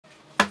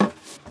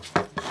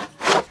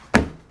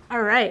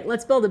right,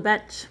 let's build a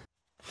bench.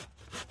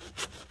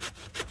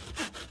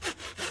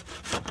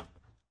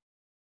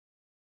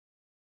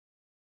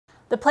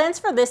 The plans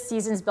for this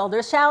season's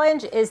Builders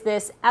Challenge is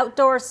this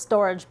outdoor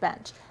storage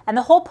bench. And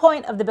the whole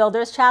point of the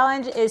Builders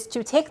Challenge is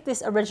to take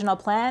this original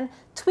plan,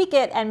 tweak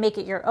it, and make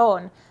it your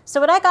own. So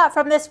what I got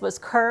from this was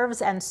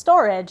curves and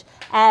storage,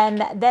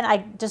 and then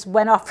I just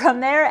went off from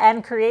there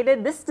and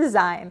created this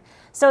design.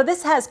 So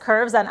this has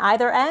curves on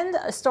either end,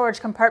 a storage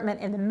compartment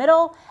in the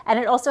middle, and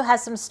it also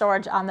has some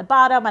storage on the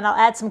bottom, and I'll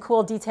add some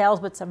cool details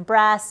with some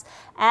brass,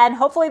 and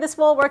hopefully this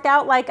will work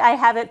out like I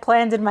have it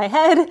planned in my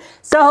head.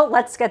 So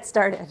let's get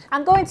started.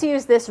 I'm going to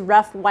use this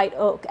rough white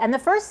oak, and the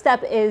first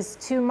step is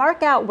to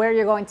mark out where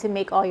you're going to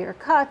make all your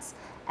cuts.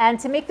 And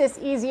to make this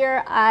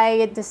easier,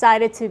 I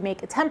decided to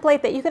make a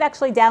template that you could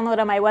actually download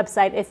on my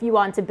website if you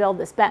want to build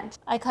this bench.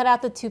 I cut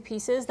out the two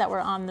pieces that were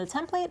on the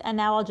template, and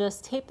now I'll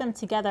just tape them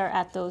together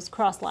at those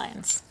cross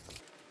lines.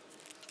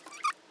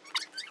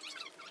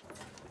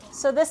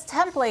 So this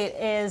template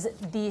is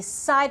the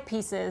side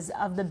pieces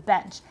of the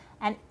bench,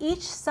 and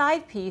each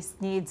side piece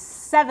needs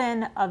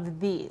 7 of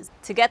these.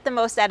 To get the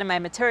most out of my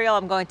material,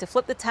 I'm going to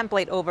flip the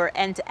template over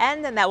end to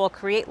end, and that will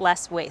create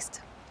less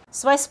waste.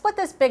 So I split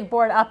this big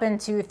board up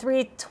into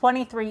 3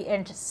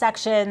 23-inch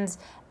sections,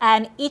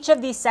 and each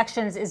of these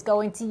sections is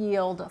going to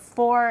yield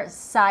 4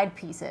 side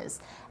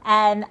pieces.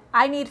 And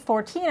I need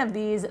 14 of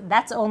these,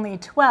 that's only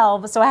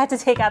 12, so I had to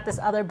take out this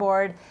other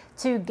board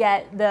to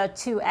get the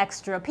 2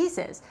 extra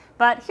pieces.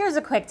 But here's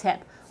a quick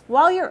tip.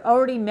 While you're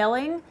already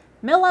milling,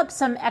 mill up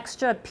some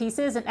extra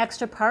pieces and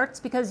extra parts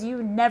because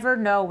you never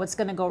know what's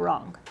gonna go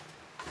wrong.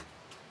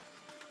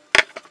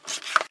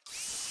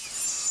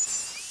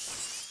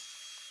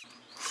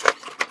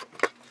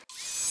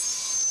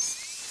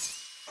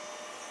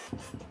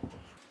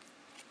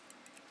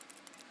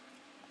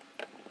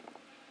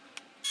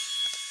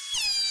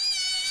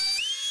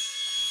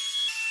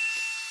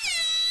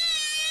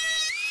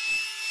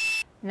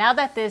 Now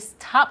that this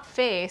top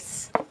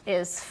face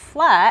is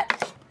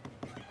flat,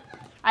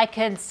 I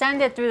can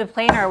send it through the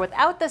planer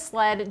without the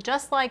sled,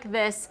 just like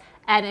this,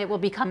 and it will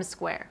become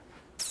square.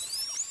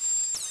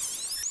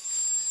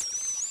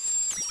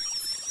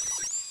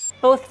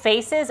 Both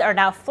faces are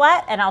now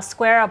flat, and I'll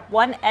square up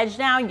one edge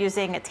now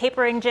using a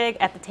tapering jig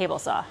at the table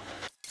saw.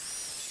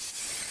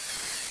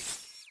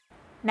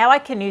 Now I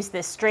can use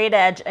this straight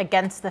edge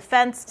against the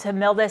fence to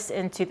mill this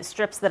into the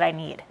strips that I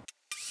need.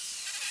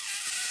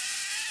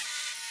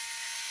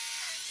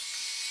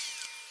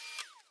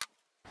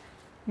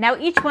 Now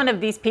each one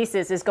of these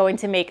pieces is going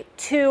to make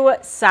 2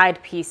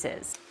 side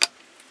pieces.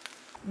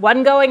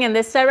 One going in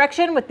this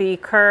direction with the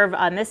curve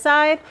on this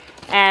side,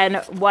 and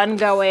one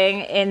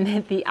going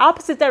in the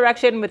opposite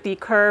direction with the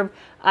curve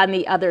on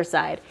the other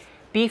side.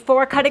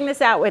 Before cutting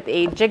this out with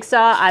a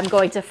jigsaw, I'm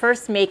going to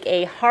first make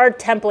a hard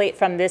template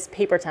from this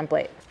paper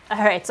template.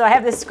 All right, so I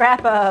have this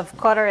scrap of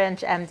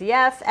 1/4-inch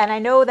MDF, and I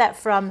know that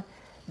from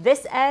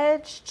this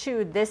edge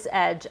to this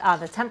edge on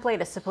the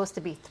template is supposed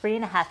to be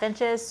 3.5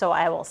 inches, so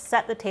I will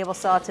set the table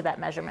saw to that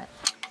measurement.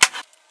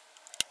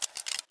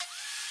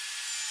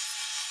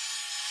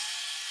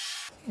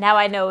 Now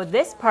I know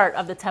this part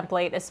of the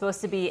template is supposed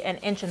to be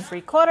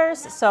 1.75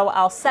 inches, so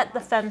I'll set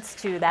the fence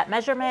to that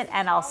measurement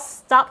and I'll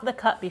stop the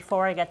cut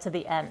before I get to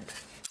the end.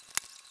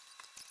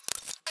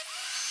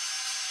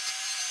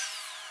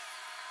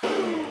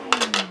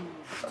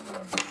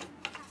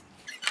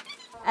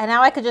 And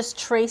now I could just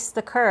trace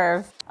the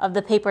curve of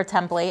the paper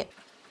template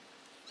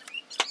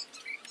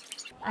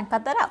and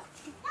cut that out.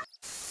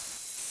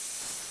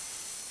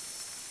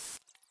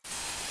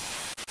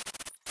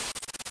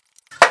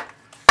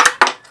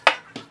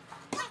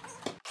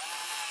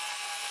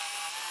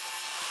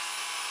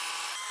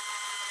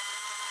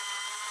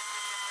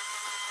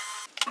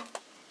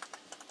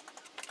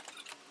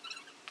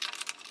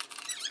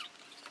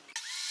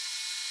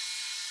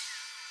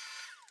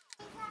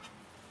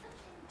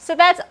 So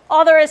that's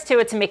all there is to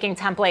it to making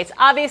templates.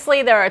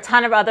 Obviously, there are a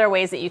ton of other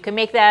ways that you can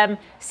make them.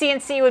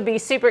 CNC would be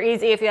super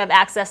easy if you have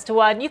access to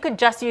one. You could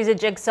just use a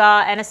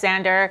jigsaw and a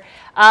sander,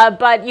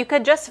 but you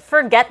could just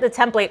forget the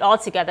template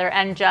altogether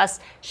and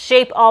just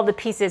shape all the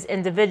pieces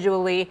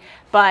individually,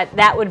 but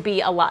that would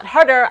be a lot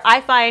harder.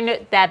 I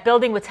find that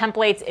building with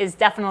templates is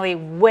definitely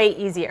way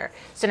easier.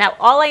 So now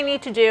all I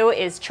need to do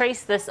is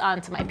trace this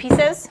onto my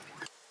pieces.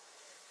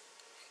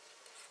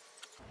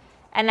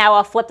 And now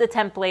I'll flip the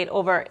template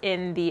over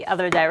in the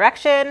other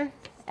direction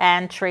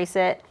and trace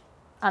it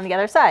on the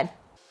other side.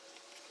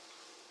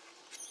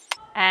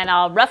 And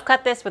I'll rough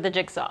cut this with a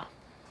jigsaw.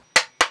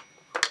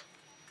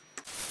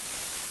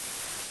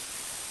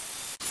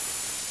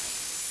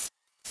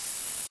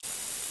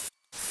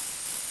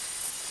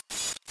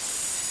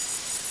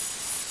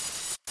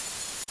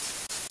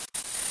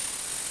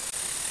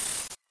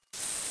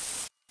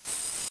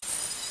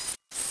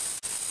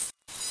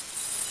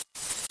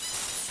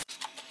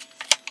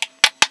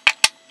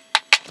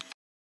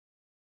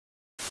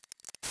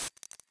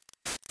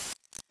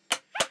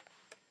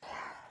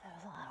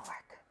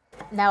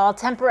 Now I'll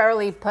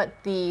temporarily put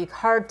the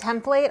hard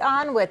template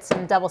on with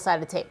some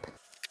double-sided tape.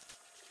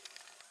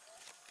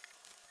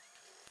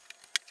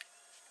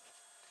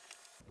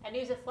 and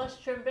use a flush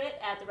trim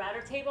bit at the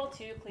router table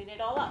to clean it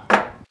all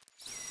up.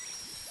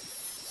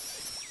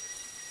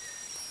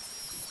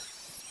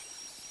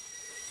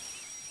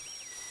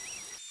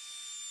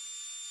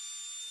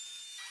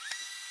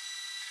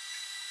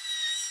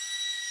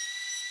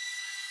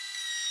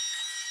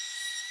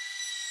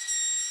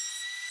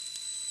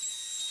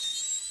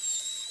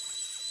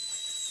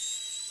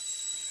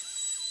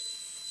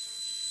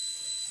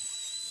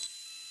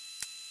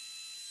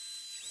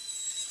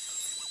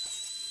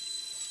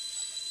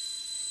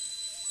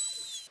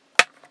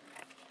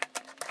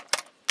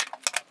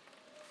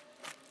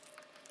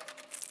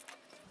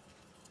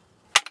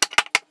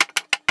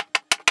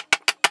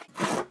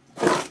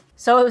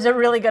 So it was a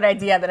really good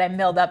idea that I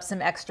milled up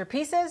some extra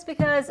pieces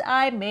because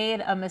I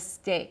made a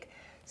mistake.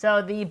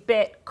 So the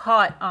bit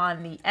caught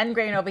on the end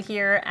grain over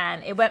here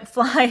and it went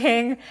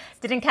flying.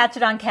 Didn't catch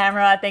it on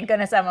camera. Thank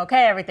goodness I'm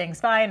okay. Everything's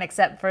fine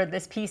except for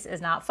this piece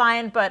is not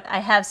fine, but I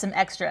have some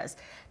extras.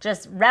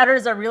 Just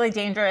routers are really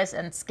dangerous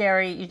and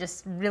scary. You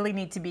just really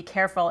need to be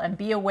careful and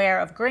be aware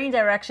of grain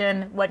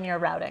direction when you're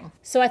routing.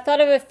 So I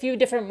thought of a few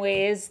different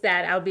ways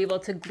that I'll be able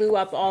to glue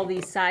up all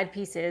these side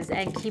pieces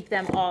and keep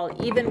them all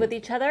even with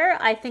each other.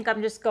 I think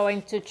I'm just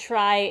going to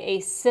try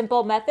a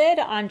simple method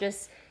on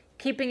just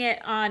keeping it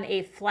on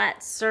a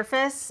flat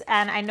surface,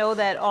 and I know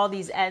that all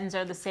these ends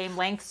are the same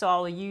length, so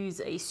I'll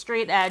use a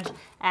straight edge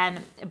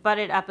and butt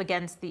it up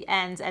against the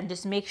ends and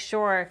just make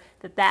sure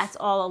that that's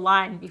all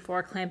aligned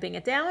before clamping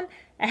it down,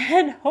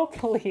 and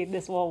hopefully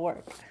this will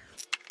work.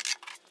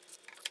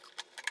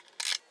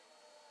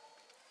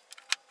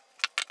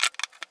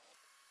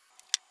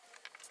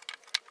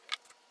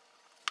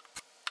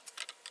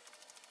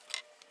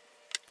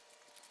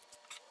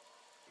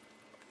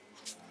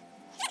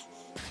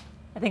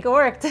 I think it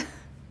worked.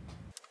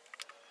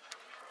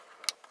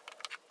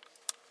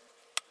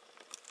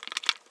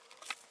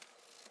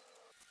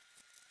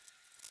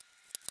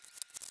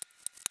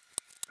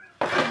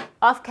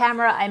 Off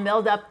camera, I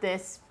milled up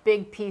this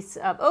big piece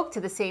of oak to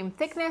the same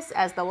thickness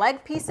as the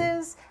leg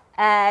pieces,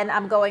 and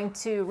I'm going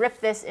to rip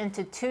this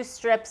into 2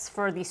 strips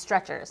for the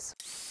stretchers.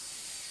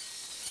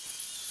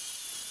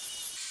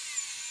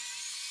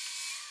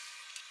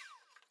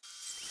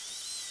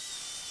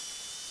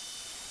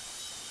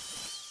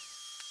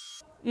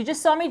 You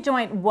just saw me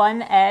joint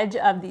one edge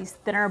of these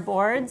thinner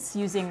boards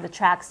using the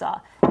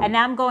Tracksaw, and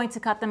now I'm going to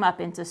cut them up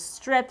into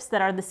strips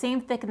that are the same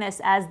thickness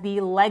as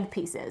the leg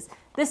pieces.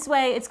 This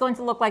way it's going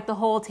to look like the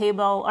whole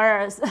table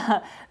or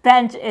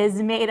bench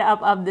is made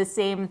up of the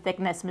same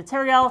thickness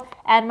material,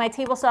 and my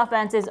table saw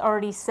fence is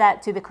already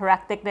set to the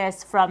correct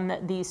thickness from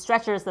the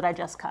stretchers that I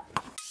just cut.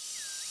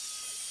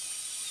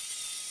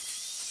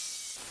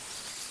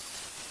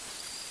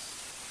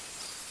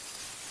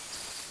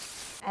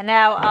 And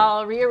now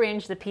I'll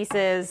rearrange the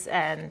pieces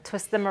and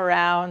twist them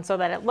around so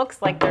that it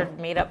looks like they're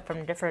made up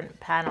from different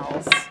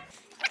panels.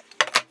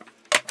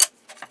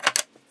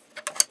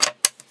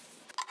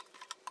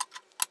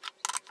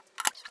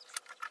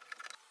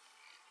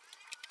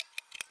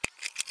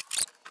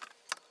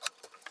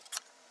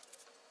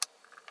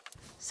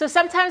 So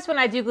sometimes when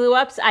I do glue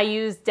ups, I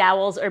use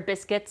dowels or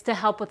biscuits to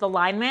help with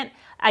alignment.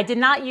 I did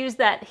not use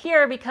that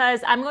here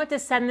because I'm going to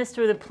send this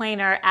through the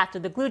planer after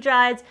the glue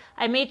dries.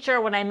 I made sure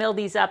when I milled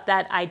these up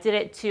that I did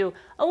it to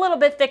a little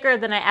bit thicker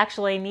than I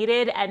actually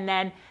needed, and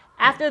then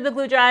after the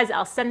glue dries,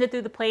 I'll send it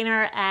through the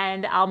planer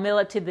and I'll mill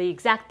it to the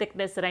exact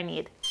thickness that I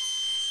need.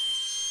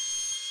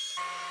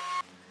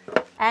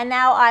 And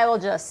now I will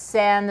just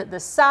sand the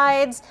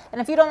sides.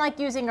 And if you don't like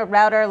using a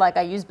router like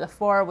I used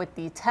before with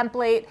the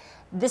template,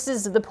 this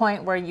is the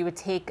point where you would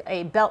take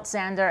a belt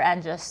sander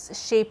and just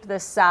shape the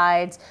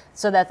sides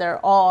so that they're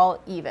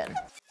all even.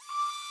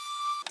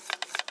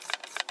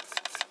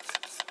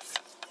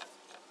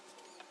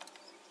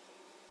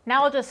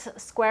 Now I'll just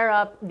square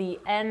up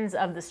the ends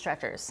of the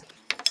stretchers.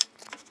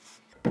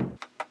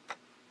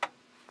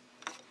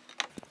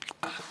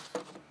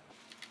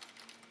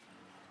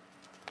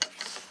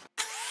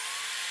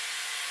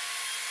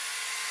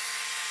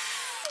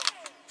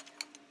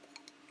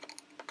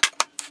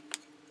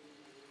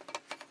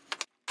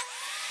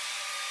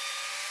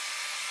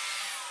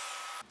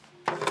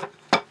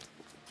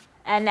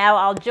 And now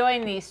I'll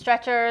join these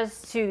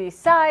stretchers to these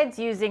sides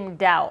using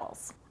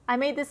dowels. I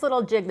made this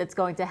little jig that's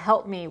going to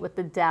help me with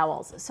the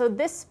dowels. So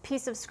this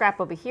piece of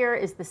scrap over here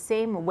is the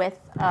same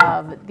width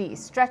of the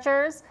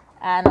stretchers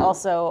and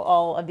also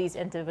all of these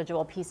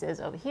individual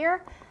pieces over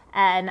here.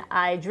 And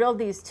I drilled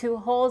these 2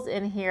 holes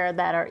in here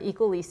that are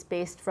equally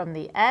spaced from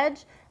the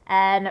edge.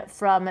 And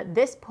from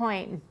this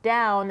point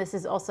down, this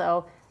is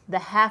also the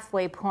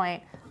halfway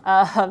point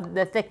of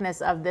the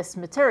thickness of this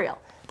material.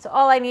 So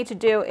all I need to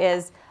do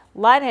is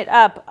line it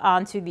up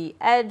onto the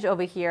edge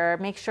over here,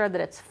 make sure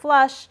that it's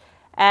flush,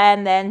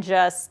 and then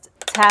just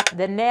tap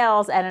the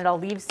nails and it'll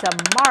leave some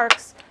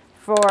marks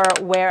for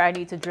where I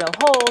need to drill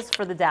holes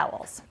for the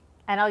dowels.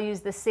 And I'll use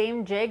the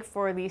same jig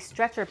for the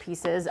stretcher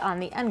pieces on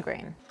the end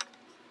grain.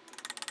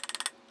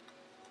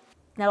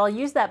 Now I'll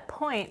use that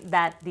point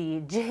that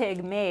the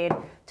jig made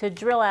to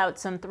drill out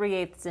some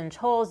 3/8 inch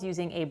holes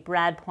using a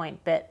brad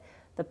point bit.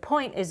 the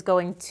point is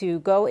going to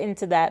go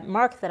into that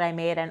mark that I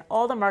made, and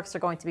all the marks are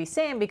going to be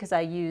same because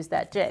I used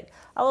that jig.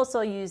 I'll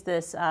also use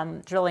this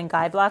drilling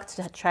guide block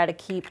to try to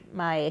keep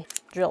my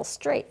drill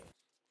straight.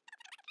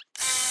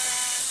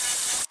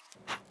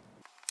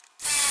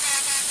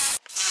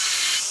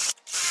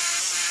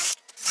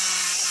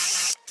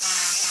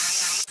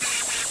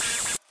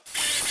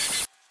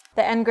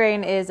 The end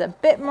grain is a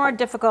bit more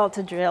difficult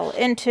to drill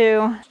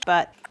into,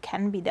 but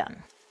can be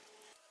done.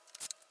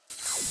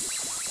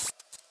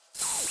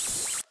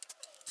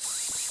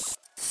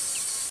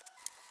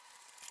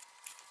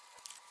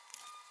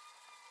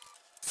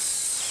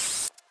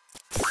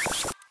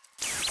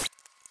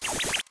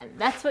 And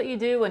that's what you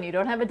do when you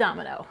don't have a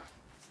domino.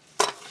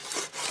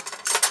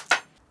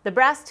 The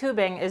brass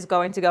tubing is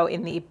going to go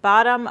in the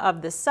bottom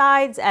of the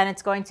sides, and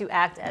it's going to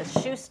act as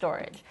shoe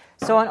storage.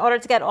 So in order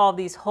to get all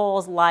these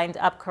holes lined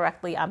up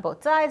correctly on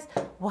both sides,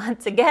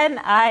 once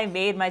again, I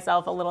made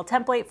myself a little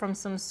template from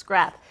some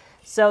scrap.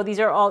 So these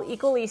are all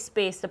equally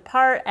spaced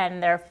apart,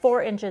 and they're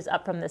 4 inches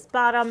up from this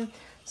bottom.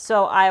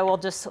 So I will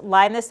just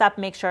line this up,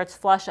 make sure it's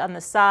flush on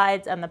the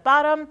sides and the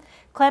bottom,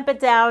 clamp it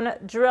down,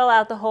 drill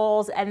out the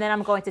holes, and then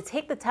I'm going to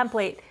take the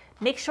template,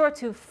 make sure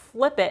to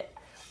flip it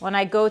when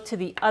I go to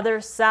the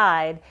other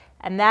side,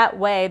 and that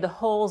way the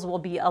holes will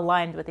be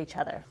aligned with each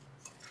other.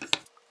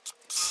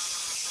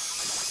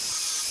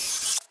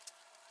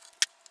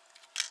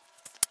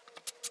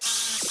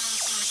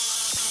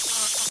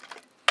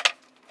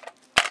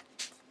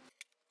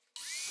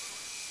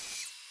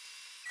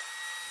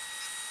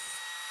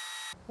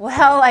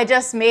 Well, I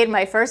just made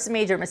my first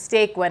major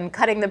mistake when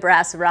cutting the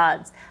brass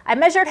rods. I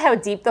measured how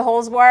deep the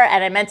holes were,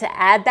 and I meant to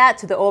add that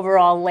to the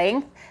overall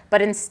length, but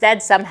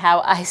instead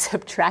somehow I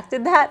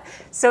subtracted that.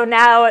 So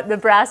now the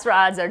brass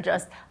rods are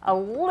just a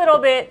little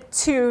bit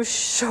too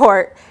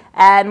short.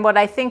 And what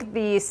I think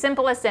the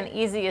simplest and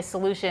easiest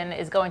solution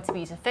is going to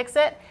be to fix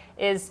it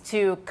is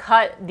to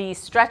cut the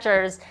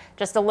stretchers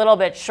just a little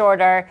bit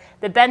shorter.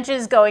 The bench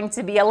is going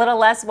to be a little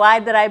less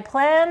wide than I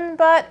planned,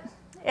 but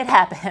it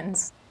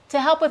happens. To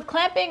help with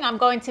clamping, I'm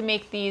going to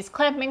make these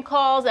clamping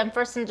calls, and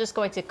first I'm just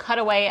going to cut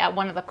away at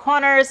one of the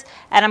corners,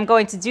 and I'm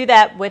going to do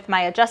that with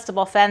my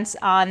adjustable fence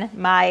on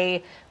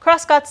my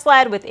crosscut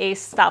sled with a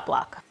stop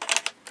block.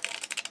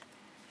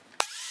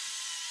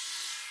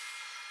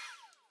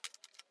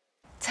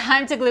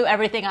 Time to glue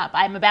everything up.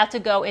 I'm about to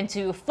go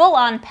into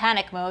full-on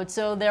panic mode,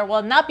 so there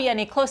will not be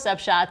any close-up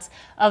shots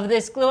of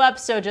this glue up,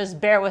 so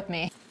just bear with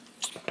me.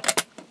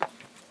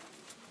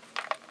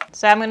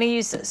 So I'm going to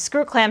use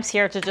screw clamps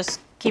here to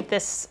just keep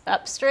this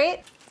up straight.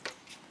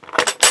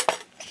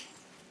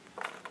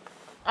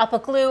 I'll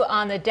put glue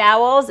on the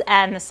dowels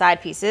and the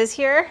side pieces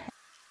here.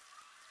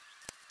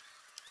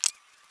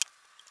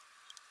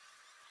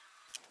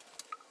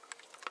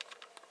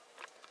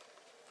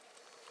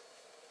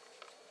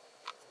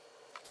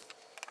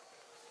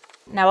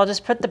 Now I'll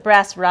just put the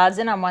brass rods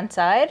in on one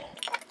side.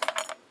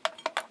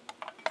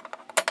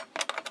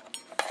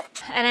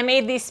 And I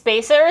made these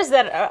spacers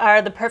that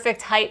are the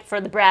perfect height for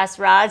the brass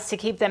rods to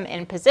keep them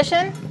in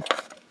position.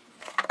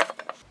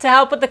 To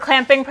help with the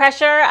clamping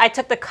pressure, I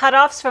took the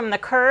cutoffs from the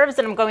curves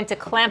and I'm going to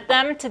clamp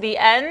them to the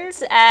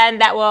ends, and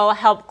that will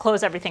help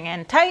close everything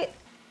in tight.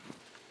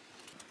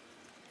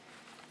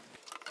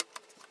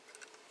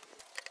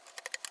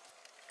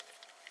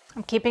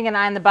 I'm keeping an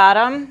eye on the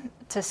bottom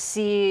to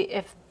see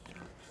if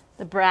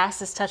the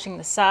brass is touching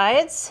the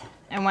sides,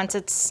 and once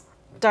it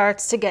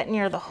starts to get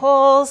near the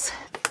holes,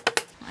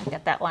 I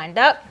get that lined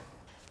up.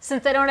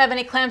 Since I don't have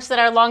any clamps that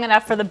are long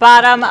enough for the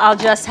bottom, I'll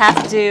just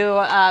have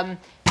to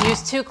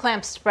use 2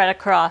 clamps spread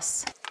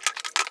across.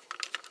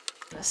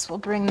 This will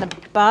bring the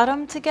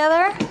bottom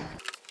together.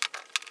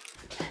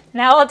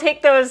 Now I'll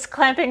take those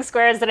clamping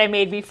squares that I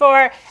made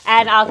before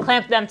and I'll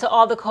clamp them to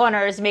all the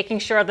corners, making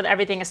sure that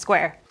everything is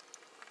square.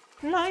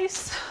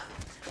 Nice.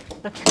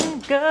 Looking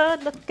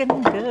good,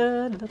 looking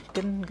good,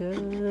 looking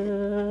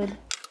good.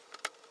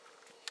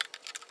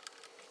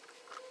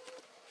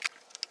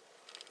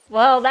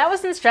 Well, that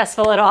wasn't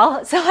stressful at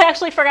all. So I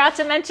actually forgot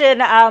to mention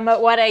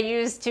what I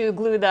used to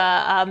glue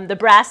the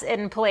brass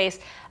in place.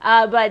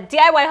 But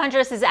DIY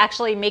Huntress is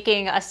actually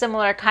making a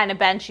similar kind of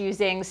bench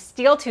using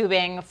steel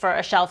tubing for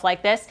a shelf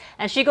like this.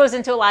 And she goes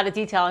into a lot of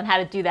detail on how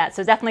to do that.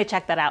 So definitely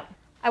check that out.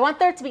 I want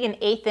there to be an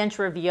 1/8 inch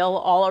reveal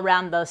all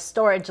around the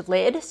storage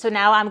lid. So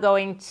now I'm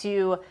going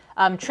to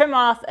trim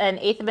off an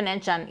 1/8 of an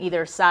inch on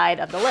either side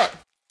of the lid.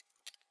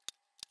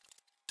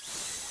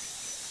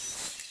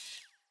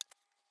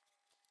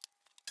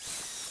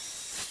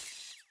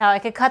 Now I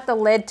could cut the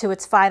lid to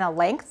its final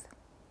length.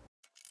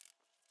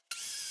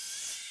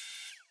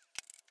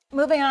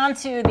 Moving on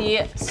to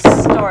the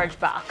storage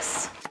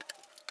box.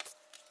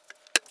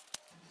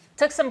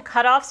 Took some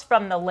cutoffs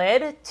from the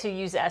lid to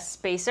use as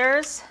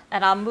spacers,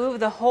 and I'll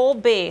move the whole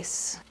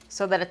base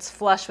so that it's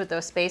flush with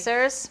those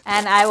spacers.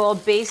 And I will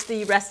base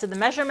the rest of the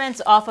measurements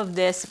off of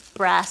this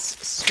brass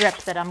strip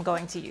that I'm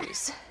going to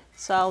use.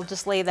 So I'll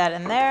just lay that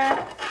in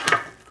there,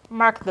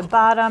 mark the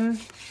bottom,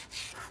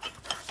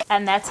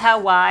 and that's how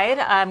wide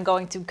I'm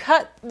going to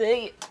cut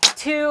the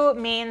 2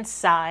 main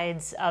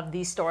sides of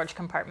the storage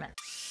compartment.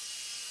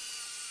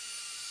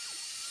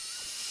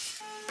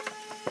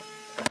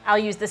 I'll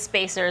use the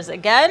spacers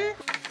again.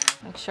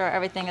 Make sure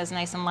everything is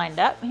nice and lined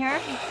up here.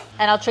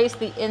 And I'll trace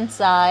the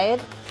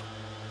inside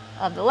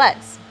of the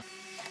legs.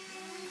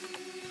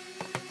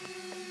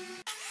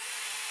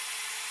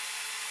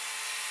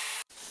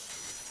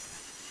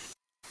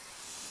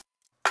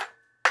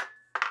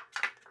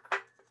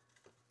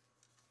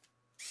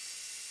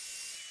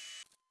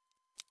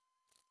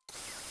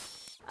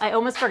 I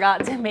almost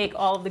forgot to make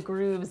all of the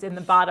grooves in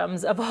the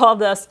bottoms of all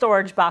the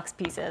storage box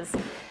pieces.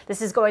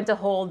 This is going to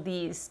hold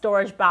the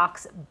storage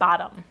box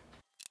bottom.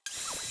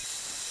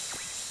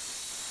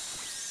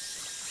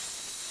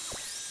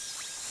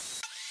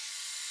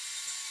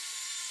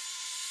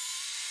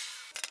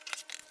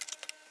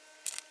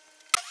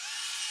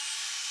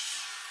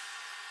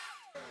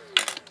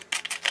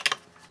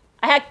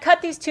 I had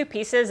cut these two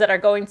pieces that are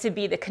going to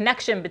be the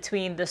connection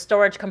between the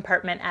storage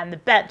compartment and the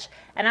bench.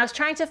 And I was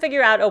trying to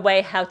figure out a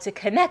way how to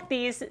connect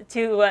these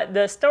to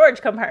the storage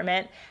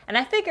compartment. And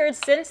I figured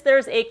since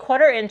there's a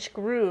 1/4-inch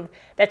groove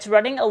that's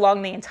running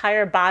along the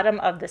entire bottom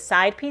of the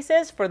side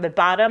pieces for the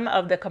bottom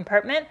of the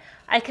compartment,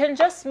 I can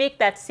just make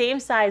that same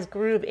size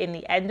groove in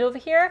the end over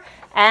here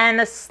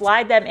and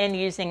slide them in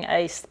using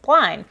a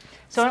spline.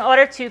 So in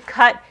order to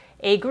cut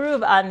a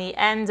groove on the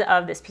end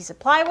of this piece of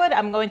plywood,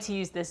 I'm going to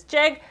use this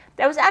jig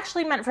that was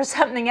actually meant for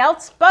something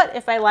else, but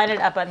if I line it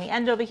up on the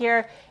end over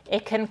here,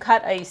 it can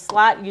cut a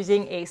slot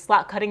using a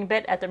slot cutting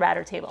bit at the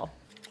router table.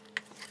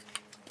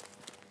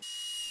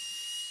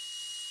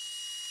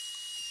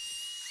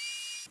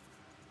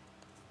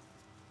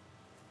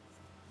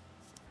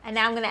 And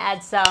now I'm going to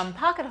add some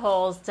pocket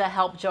holes to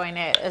help join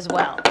it as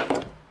well.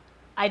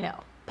 I know.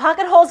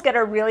 Pocket holes get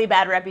a really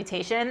bad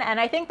reputation, and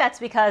I think that's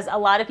because a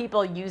lot of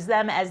people use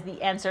them as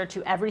the answer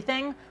to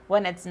everything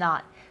when it's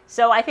not.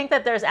 So I think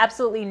that there's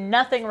absolutely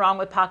nothing wrong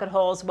with pocket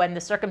holes when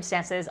the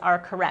circumstances are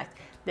correct.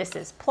 This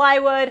is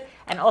plywood,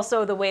 and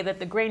also the way that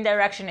the grain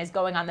direction is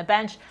going on the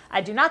bench.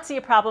 I do not see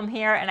a problem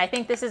here, and I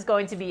think this is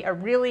going to be a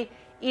really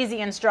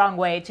easy and strong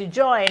way to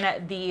join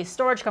the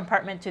storage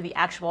compartment to the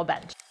actual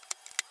bench.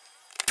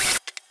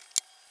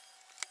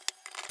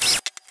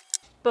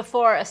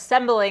 Before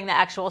assembling the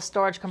actual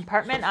storage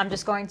compartment, I'm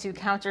just going to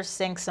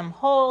countersink some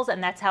holes,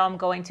 and that's how I'm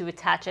going to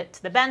attach it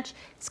to the bench.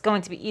 It's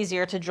going to be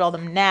easier to drill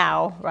them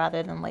now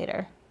rather than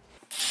later.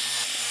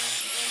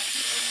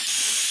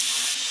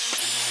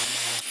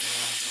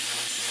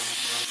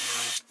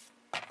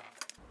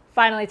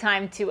 Finally,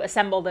 time to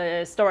assemble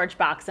the storage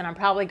box, and I'm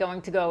probably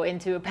going to go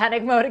into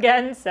panic mode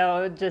again,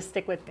 so just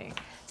stick with me.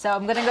 So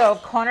I'm going to go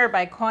corner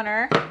by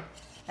corner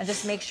and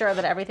just make sure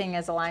that everything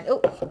is aligned.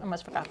 Oh,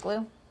 almost forgot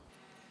glue.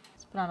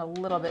 Put on a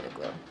little bit of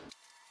glue.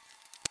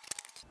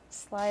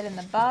 Slide in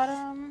the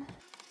bottom.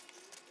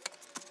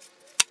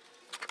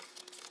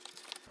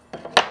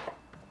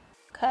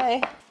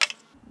 Okay,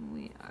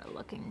 we are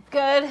looking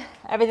good.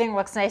 Everything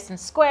looks nice and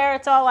square.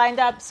 It's all lined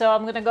up. So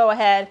I'm gonna go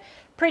ahead,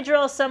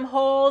 pre-drill some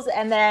holes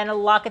and then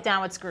lock it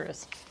down with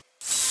screws.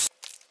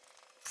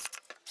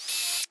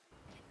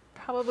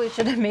 Probably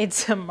should have made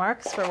some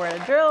marks for where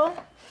to drill.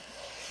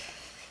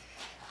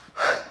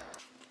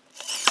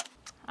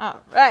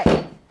 All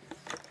right.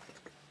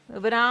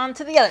 Moving on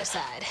to the other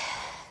side.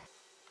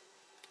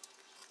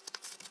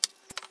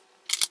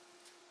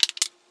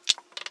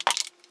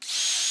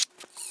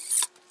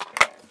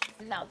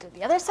 Now do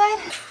the other side.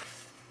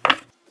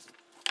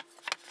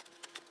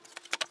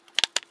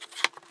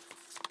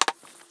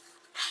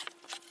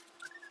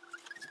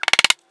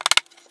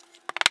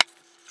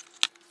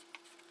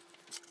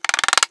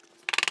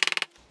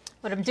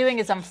 What I'm doing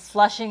is I'm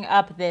flushing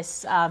up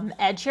this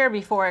edge here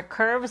before it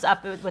curves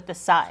up with the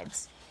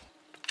sides.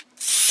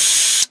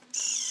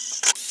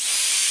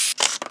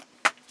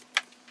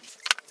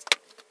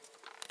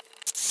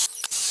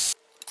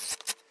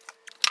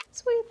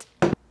 Sweet.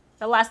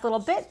 The last little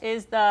bit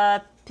is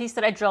the piece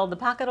that I drilled the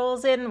pocket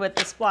holes in with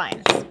the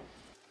splines.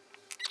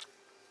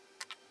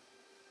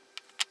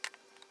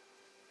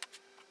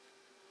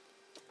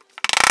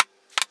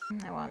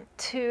 I want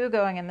 2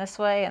 going in this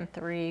way and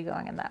 3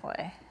 going in that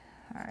way.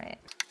 All right.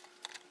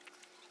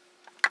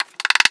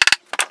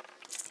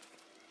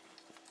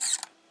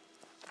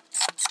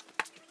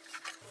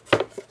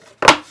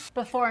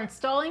 Before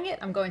installing it,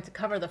 I'm going to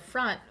cover the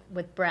front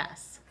with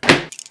brass.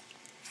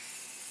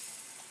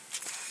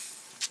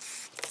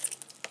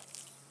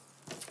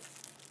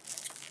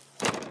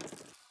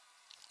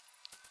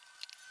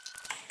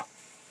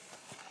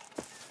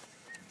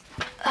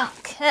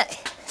 Okay.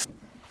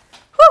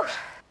 Whew.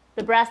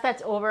 The brass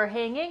that's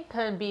overhanging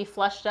can be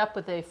flushed up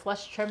with a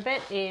flush trim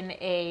bit in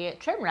a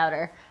trim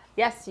router.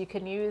 Yes, you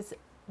can use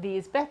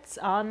these bits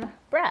on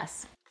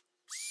brass.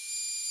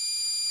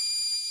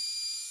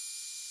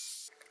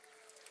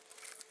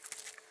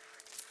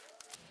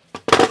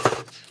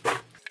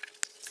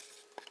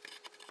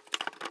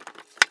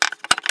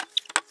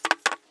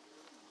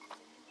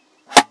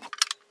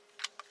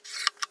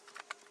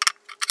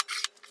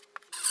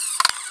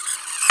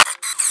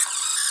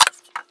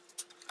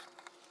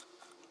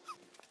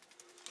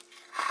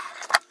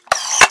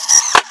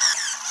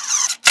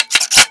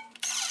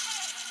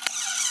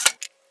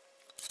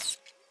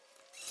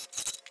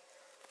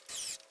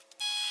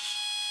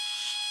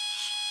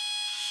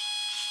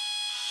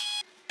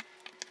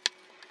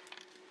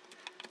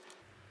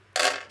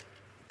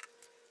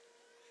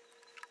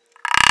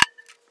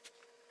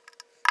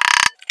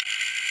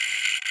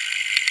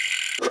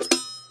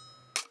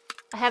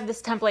 have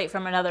this template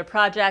from another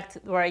project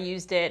where I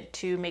used it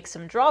to make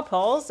some draw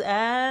pulls,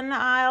 and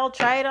I'll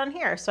try it on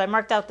here. So I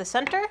marked out the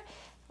center,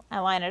 I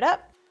line it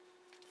up,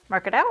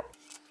 mark it out,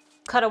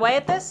 cut away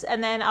at this,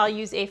 and then I'll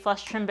use a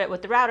flush trim bit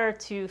with the router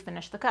to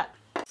finish the cut.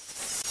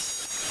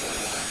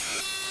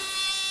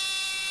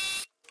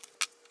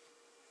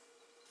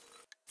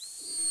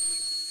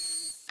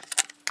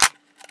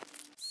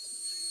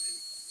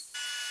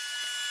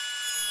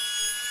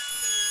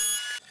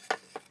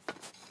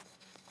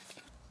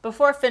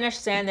 Before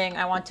finished sanding,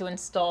 I want to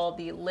install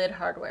the lid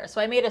hardware.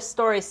 So I made a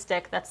story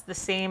stick that's the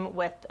same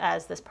width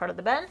as this part of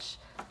the bench,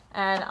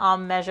 and I'll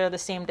measure the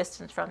same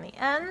distance from the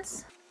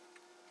ends,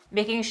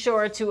 making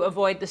sure to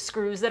avoid the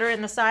screws that are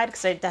in the side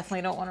because I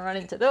definitely don't want to run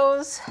into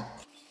those.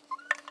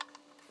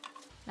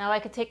 Now I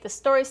could take the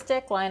story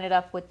stick, line it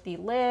up with the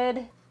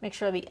lid, make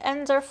sure the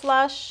ends are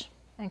flush,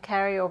 and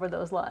carry over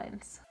those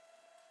lines.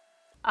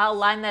 I'll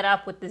line that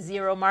up with the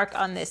 0 mark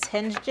on this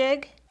hinge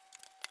jig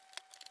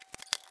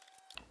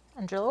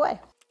and drill away.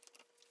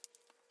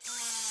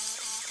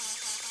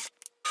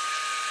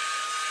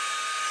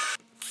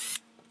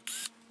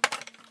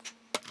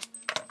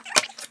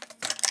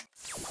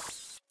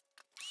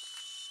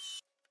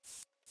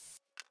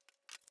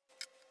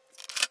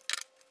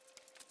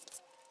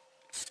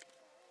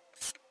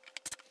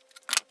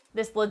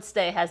 This lid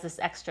stay has this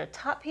extra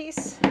top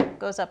piece,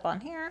 goes up on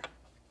here.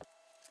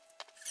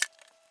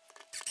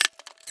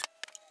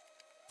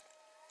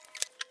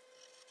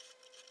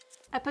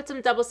 I put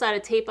some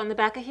double-sided tape on the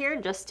back of here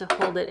just to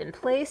hold it in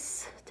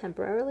place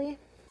temporarily.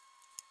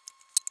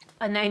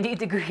 A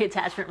 90-degree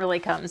attachment really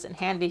comes in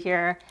handy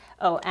here.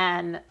 Oh,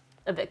 and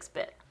a Vicks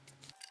bit.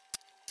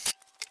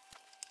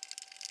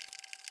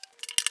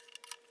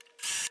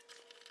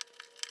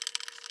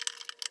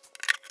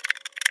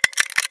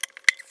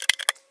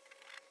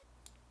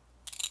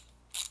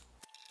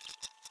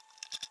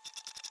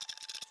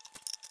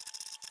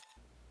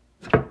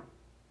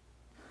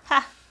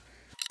 Ha!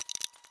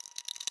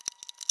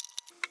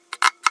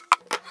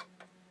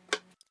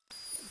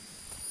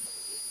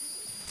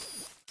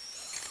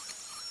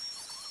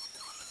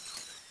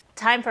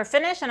 Time for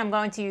finish, and I'm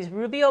going to use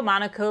Rubio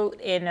Monocoat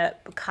in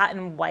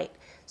cotton white.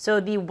 So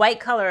the white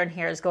color in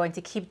here is going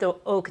to keep the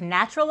oak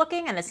natural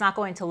looking, and it's not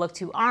going to look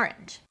too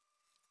orange.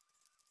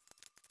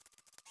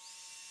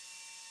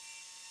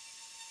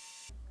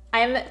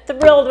 I'm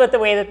thrilled with the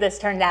way that this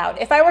turned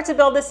out. If I were to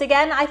build this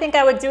again, I think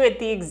I would do it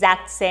the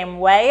exact same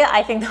way.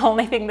 I think the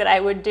only thing that I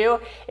would do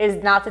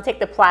is not to take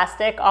the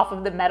plastic off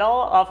of the metal,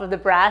 off of the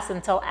brass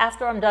until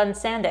after I'm done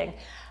sanding.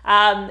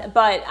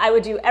 But I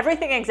would do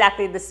everything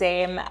exactly the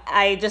same.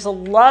 I just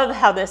love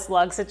how this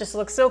looks. It just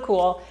looks so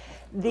cool.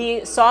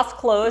 The soft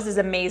close is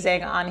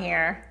amazing on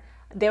here.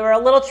 They were a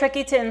little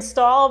tricky to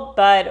install,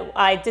 but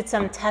I did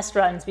some test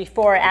runs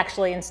before I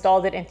actually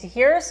installed it into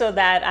here so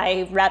that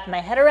I wrapped my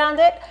head around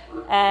it,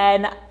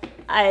 and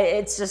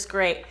it's just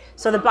great.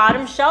 So the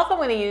bottom shelf I'm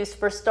going to use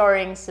for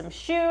storing some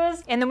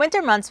shoes. In the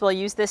winter months, we'll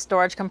use this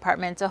storage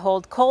compartment to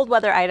hold cold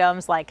weather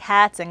items like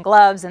hats and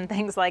gloves and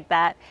things like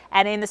that.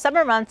 And in the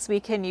summer months, we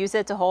can use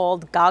it to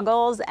hold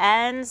goggles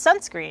and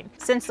sunscreen.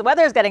 Since the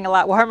weather is getting a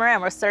lot warmer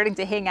and we're starting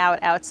to hang out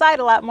outside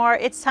a lot more,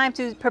 it's time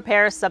to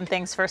prepare some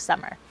things for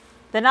summer.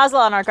 The nozzle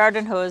on our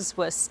garden hose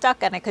was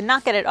stuck and I could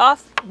not get it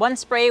off. One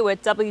spray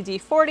with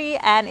WD-40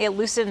 and it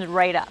loosened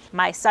right up.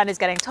 My son is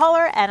getting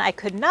taller and I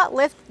could not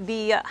lift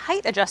the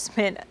height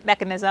adjustment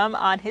mechanism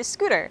on his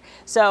scooter.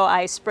 So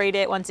I sprayed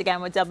it once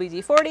again with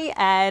WD-40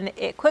 and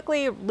it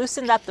quickly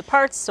loosened up the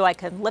parts so I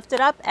can lift it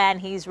up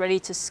and he's ready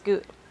to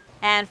scoot.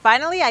 And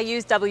finally, I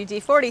used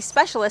WD-40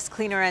 Specialist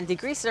Cleaner and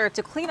Degreaser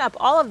to clean up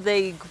all of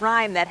the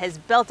grime that has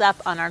built up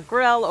on our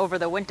grill over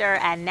the winter,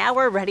 and now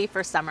we're ready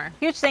for summer.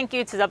 Huge thank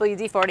you to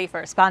WD-40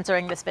 for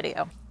sponsoring this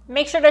video.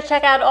 Make sure to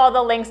check out all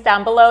the links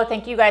down below.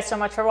 Thank you guys so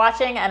much for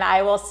watching, and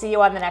I will see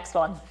you on the next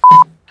one.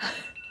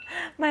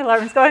 My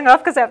alarm's going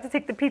off because I have to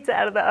take the pizza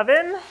out of the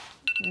oven.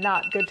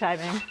 Not good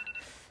timing.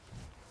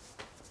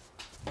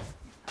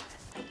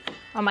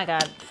 Oh my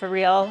God, for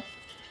real?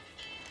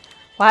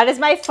 Why does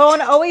my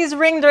phone always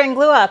ring during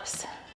glue ups?